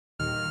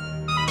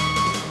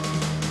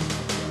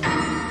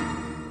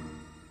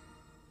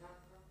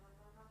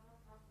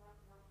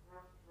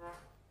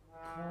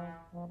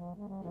Well,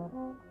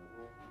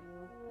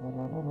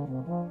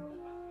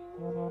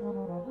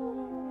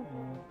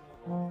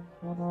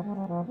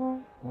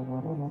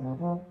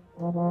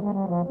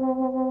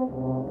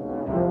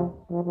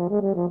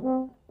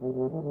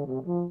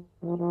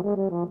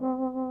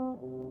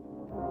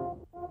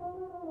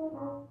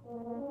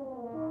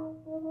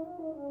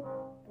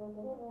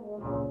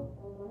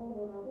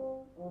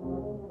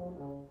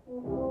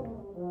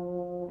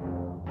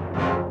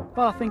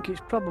 I think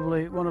it's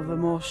probably one of the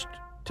most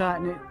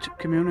tight-knit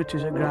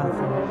communities at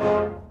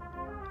Grimethorpe.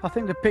 I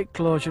think the pit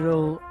closure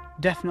will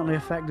definitely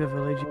affect the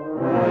village.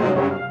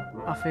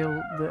 I feel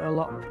that a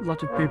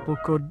lot of people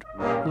could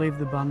leave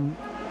the band.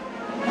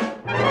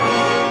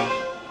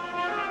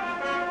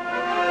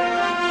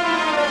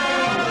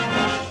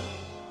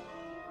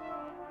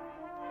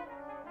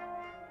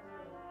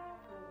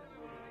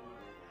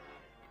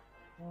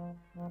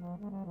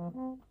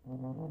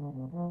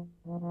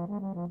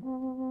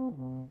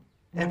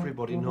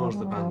 Everybody knows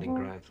the band in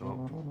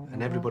Grimethorpe,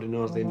 and everybody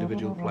knows the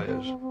individual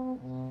players.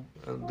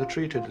 They're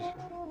treated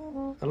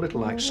a little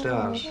like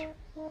stars.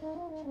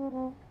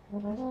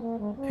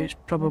 It's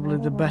probably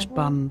the best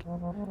band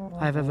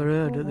I've ever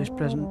heard at this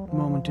present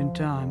moment in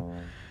time,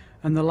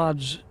 and the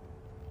lads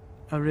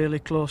are really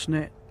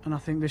close-knit, and I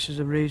think this is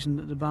the reason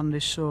that the band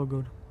is so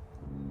good.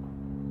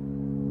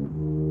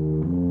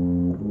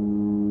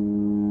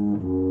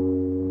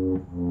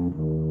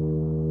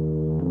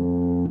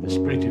 The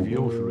spirit of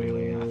youth, really.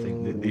 I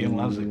think that the young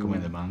lads that come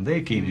in the band,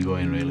 they keep you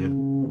going, really.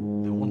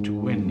 They want to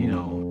win, you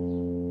know.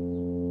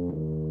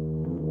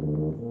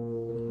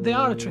 They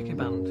are a tricky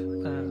band,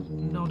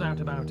 no doubt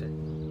about it.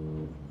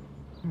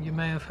 You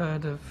may have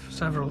heard of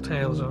several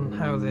tales on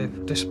how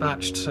they've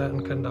dispatched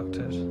certain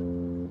conductors.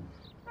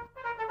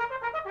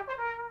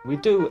 We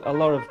do a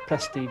lot of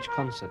prestige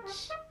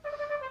concerts,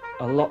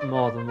 a lot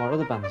more than what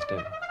other bands do.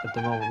 At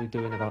the moment we're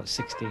doing about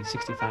 60,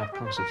 65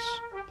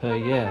 concerts per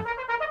year.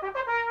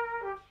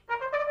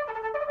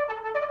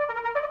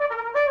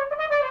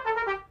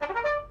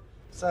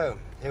 So,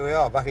 here we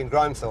are, back in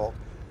Grimethorpe,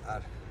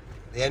 at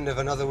the end of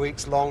another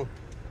week's long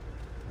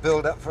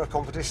build-up for a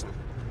competition.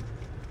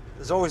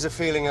 There's always a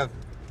feeling of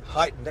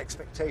heightened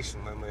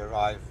expectation when we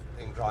arrive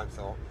in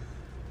Grimethorpe.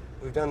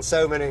 We've done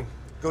so many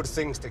good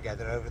things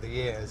together over the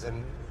years,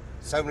 and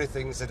so many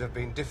things that have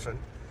been different,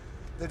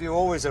 that you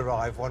always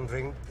arrive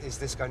wondering, is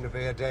this going to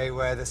be a day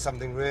where there's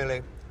something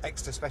really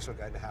extra special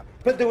going to happen?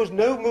 But there was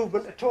no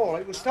movement at all.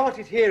 It was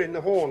started here in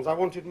the horns. I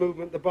wanted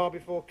movement at the bar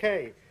before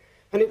K.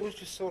 And it was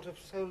just sort of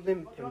so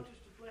limp. Do you want us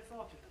to play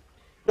 40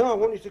 then? No, I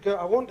want you to go.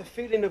 I want a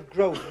feeling of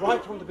growth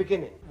right from the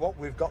beginning. What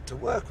we've got to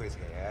work with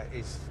here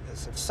is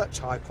of such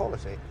high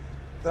quality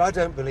that I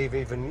don't believe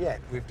even yet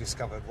we've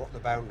discovered what the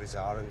boundaries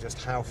are and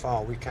just how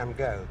far we can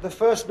go. The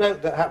first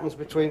note that happens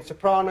between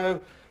soprano,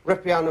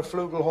 repiano,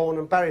 flugelhorn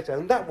and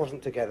baritone, that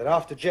wasn't together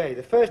after J.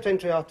 The first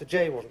entry after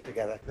J wasn't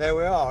together. There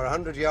we are,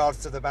 100 yards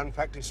to the band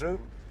practice room.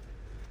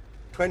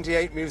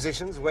 28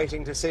 musicians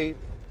waiting to see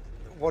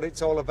what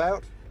it's all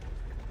about.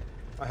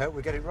 I hope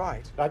we get it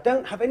right. I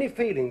don't have any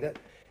feeling that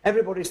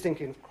everybody's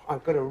thinking, I'm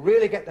going to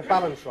really get the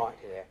balance right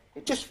here.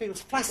 It just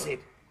feels flaccid.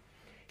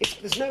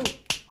 There's no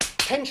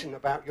tension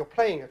about your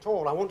playing at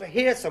all. I want to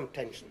hear some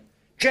tension.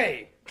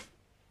 J.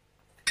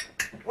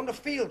 I want to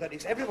feel that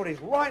everybody's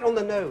right on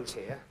the nose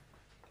here.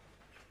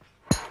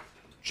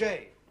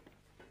 J.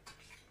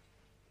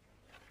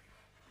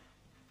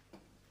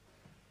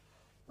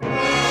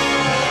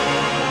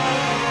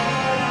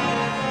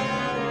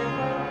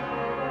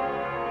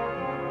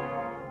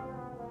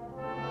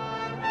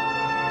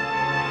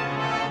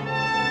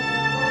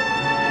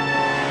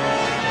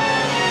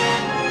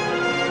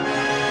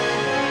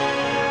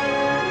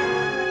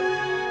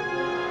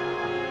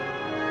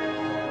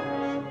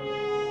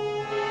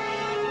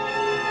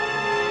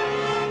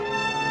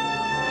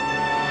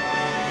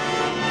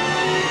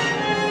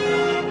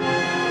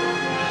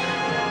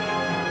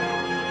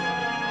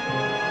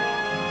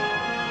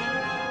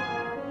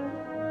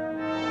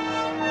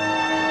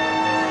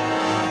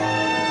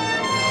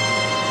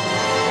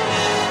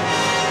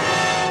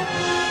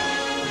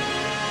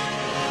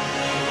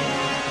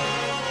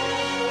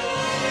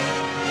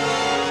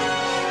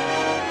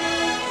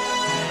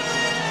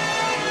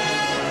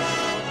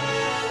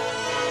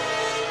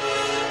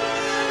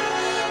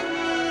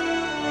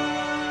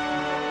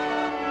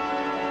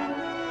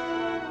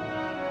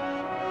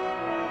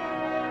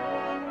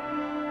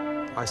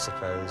 I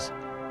suppose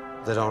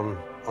that on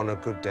a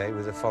good day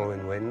with a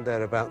following wind,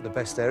 they're about the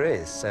best there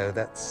is, so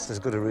that's as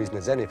good a reason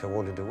as any for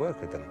wanting to work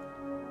with them.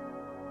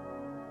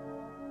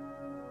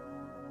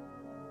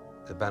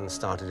 The band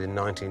started in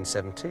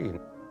 1917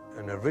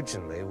 and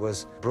originally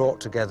was brought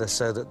together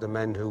so that the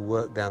men who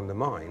worked down the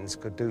mines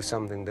could do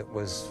something that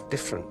was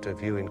different to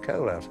viewing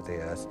coal out of the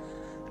earth,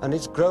 and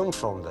it's grown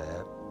from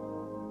there.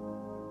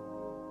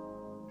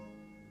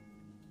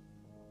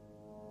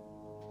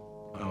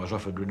 I was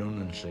offered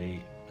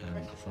redundancy and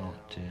I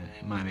thought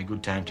it might be a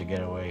good time to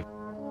get away.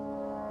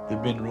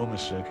 There'd been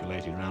rumours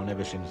circulating around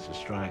ever since the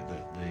strike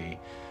that the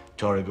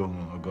Tory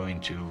government were going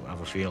to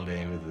have a field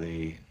day with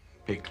the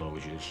pit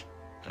closures.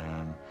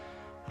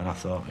 and I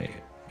thought it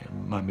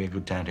might be a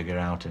good time to get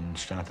out and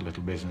start a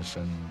little business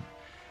and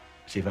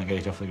see if I can get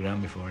it off the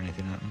ground before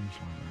anything happens.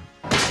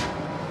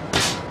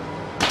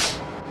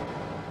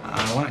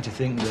 I like to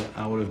think that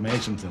I would have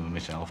made something of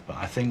myself, but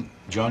I think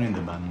joining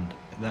the band,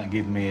 that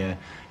gave me an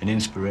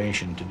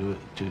inspiration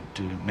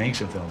to make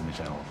something of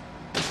myself.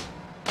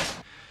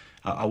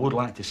 I would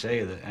like to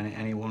say that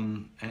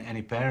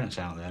any parents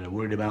out there are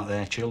worried about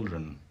their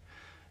children,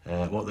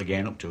 what they're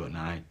getting up to at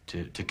night,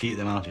 to keep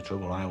them out of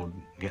trouble, I would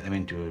get them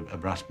into a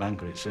brass band,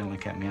 because it certainly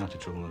kept me out of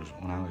trouble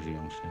when I was a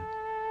youngster.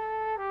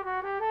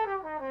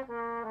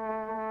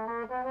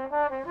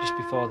 Just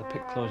before the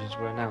pit closures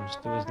were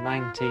announced, there was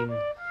 19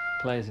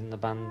 players in the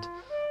band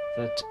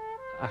that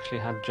actually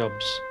had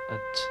jobs at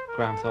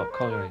Grimethorpe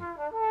Colliery.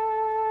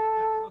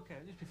 Okay,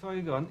 just before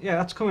you go on, yeah,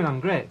 that's coming on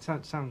great.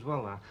 That sounds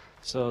well there.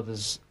 So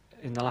there's,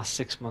 in the last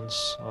 6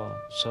 months or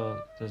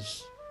so,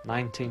 there's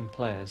 19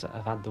 players that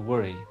have had the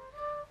worry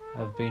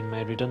of being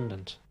made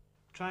redundant.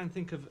 Try and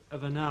think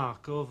of an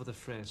arc over the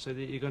phrase, so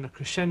that you're going to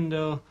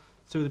crescendo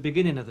through the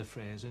beginning of the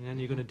phrase and then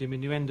you're going to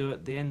diminuendo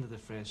at the end of the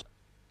phrase.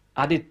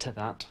 Added to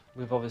that,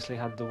 we've obviously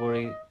had the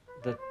worry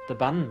that the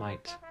band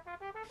might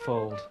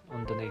fold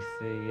underneath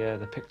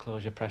the pit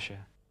closure pressure.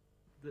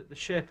 The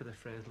shape of the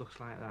phrase looks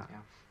like that.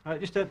 Yeah.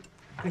 Just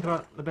think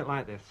about a bit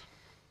like this.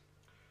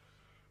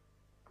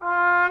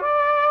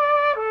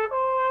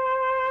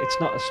 It's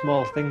not a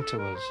small thing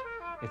to us,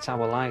 it's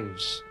our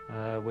lives.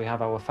 We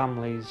have our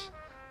families,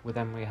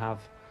 then we have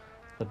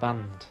the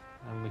band,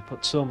 and we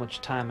put so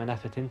much time and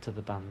effort into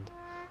the band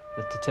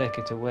that to take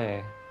it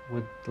away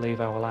would leave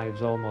our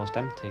lives almost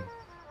empty.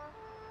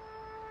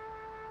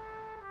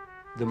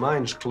 The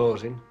mine's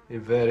closing,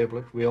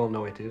 invariably, we all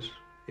know it is.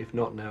 If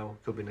not now,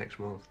 it could be next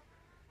month.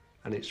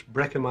 And it's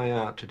breaking my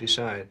heart to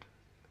decide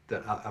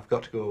that I've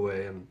got to go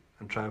away and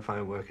try and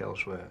find work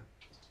elsewhere.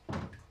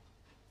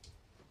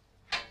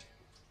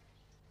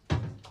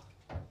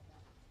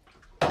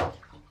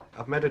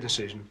 I've made a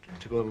decision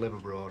to go and live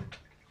abroad.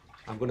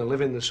 I'm going to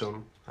live in the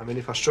sun. I mean,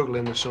 if I struggle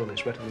in the sun,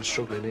 it's better than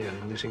struggling here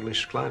in this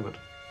English climate.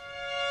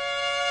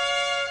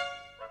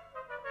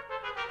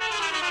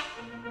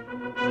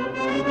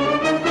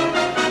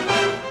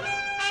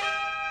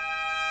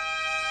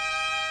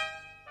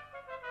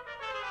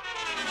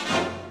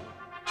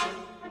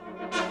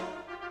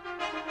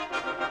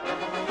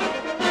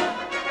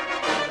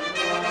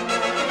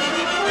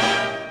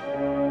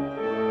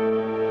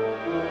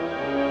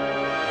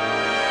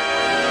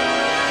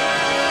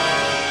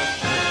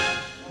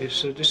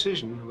 It's a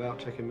decision about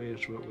taking me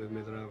to work with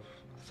me that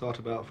I've thought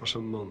about for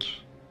some months.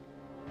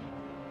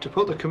 To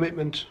put the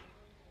commitment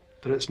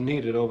that it's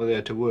needed over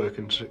there to work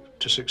and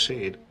to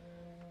succeed,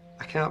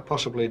 I can't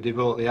possibly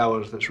devote the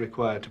hours that's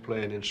required to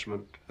play an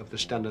instrument of the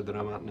standard that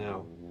I'm at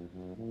now.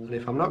 And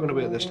if I'm not going to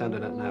be at the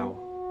standard at now,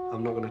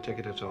 I'm not going to take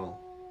it at all.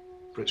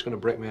 But it's going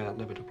to break my heart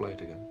never to play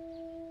it again.